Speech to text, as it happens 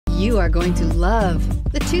You are going to love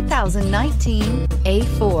the 2019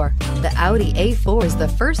 A4. The Audi A4 is the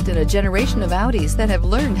first in a generation of Audis that have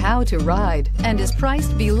learned how to ride and is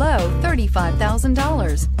priced below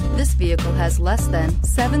 $35,000. This vehicle has less than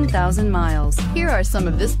 7,000 miles. Here are some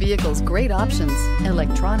of this vehicle's great options: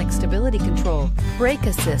 electronic stability control, brake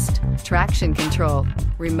assist, traction control,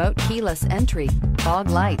 remote keyless entry,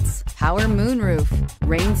 fog lights, power moonroof,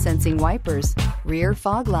 rain sensing wipers, rear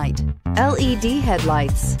fog light, LED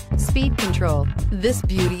headlights, speed control. This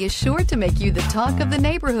beauty is sure to make you the talk of the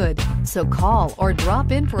neighborhood. So call or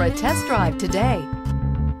drop in for a test drive today.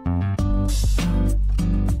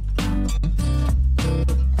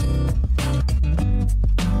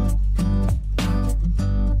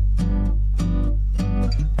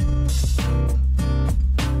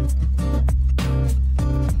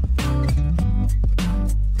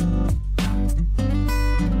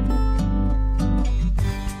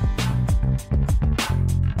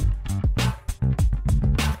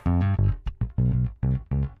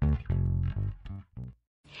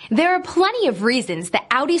 There are plenty of reasons the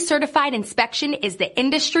Audi Certified inspection is the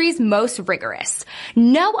industry's most rigorous.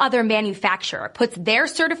 No other manufacturer puts their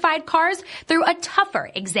certified cars through a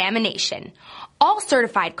tougher examination. All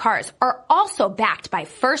certified cars are also backed by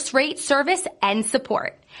first-rate service and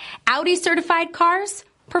support. Audi Certified cars,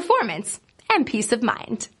 performance, and peace of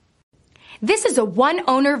mind. This is a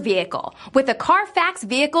one-owner vehicle with a CARFAX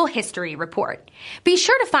Vehicle History Report. Be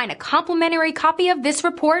sure to find a complimentary copy of this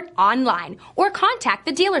report online or contact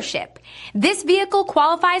the dealership. This vehicle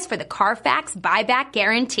qualifies for the CARFAX Buyback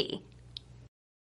Guarantee.